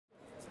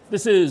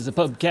This is the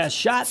Pubcast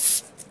Shot.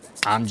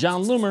 I'm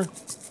John Loomer,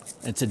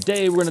 and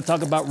today we're going to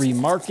talk about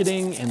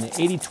remarketing and the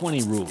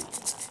 80-20 rule.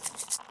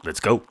 Let's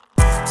go.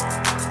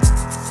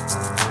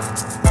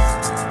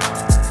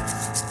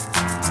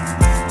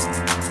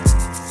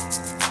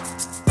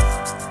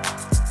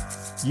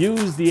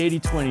 Use the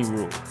 80-20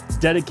 rule.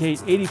 Dedicate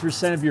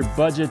 80% of your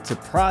budget to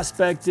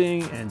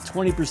prospecting and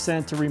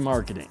 20% to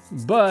remarketing.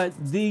 But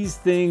these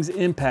things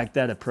impact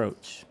that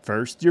approach.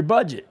 First, your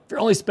budget. If you're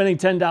only spending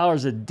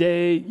 $10 a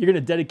day, you're going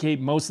to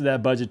dedicate most of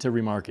that budget to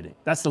remarketing.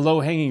 That's the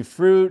low-hanging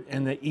fruit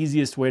and the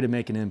easiest way to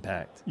make an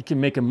impact. You can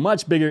make a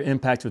much bigger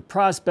impact with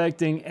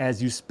prospecting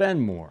as you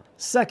spend more.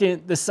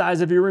 Second, the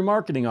size of your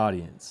remarketing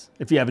audience.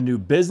 If you have a new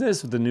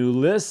business with a new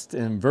list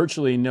and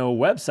virtually no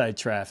website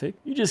traffic,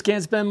 you just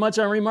can't spend much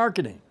on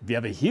remarketing. If you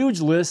have a huge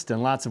list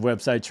and lots of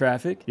website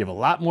traffic, you have a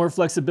lot more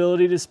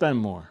flexibility to spend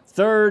more.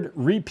 Third,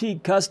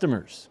 repeat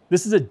customers.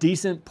 This is a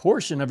decent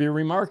portion of your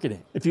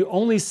remarketing. If you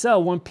only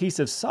sell one piece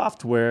of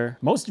software,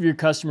 most of your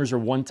customers are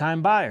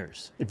one-time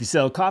buyers. If you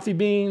sell coffee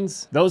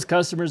beans, those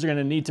customers are going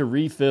to need to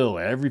refill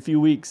every few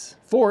weeks.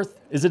 Fourth,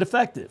 is it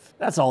effective?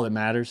 That's all that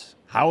matters.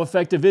 How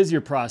effective is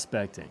your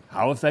prospecting?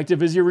 How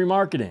effective is your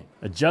remarketing?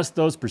 Adjust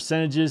those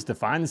percentages to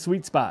find the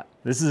sweet spot.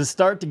 This is a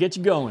start to get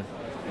you going.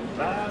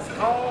 Last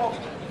call.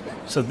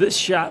 So this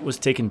shot was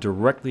taken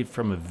directly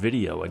from a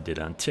video I did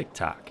on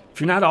TikTok.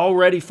 If you're not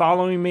already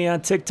following me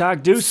on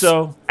TikTok, do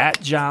so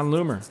at John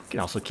Loomer. You can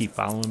also keep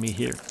following me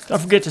here.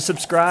 Don't forget to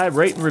subscribe,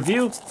 rate, and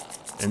review.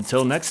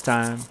 Until next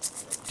time,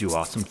 do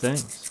awesome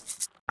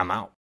things. I'm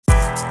out.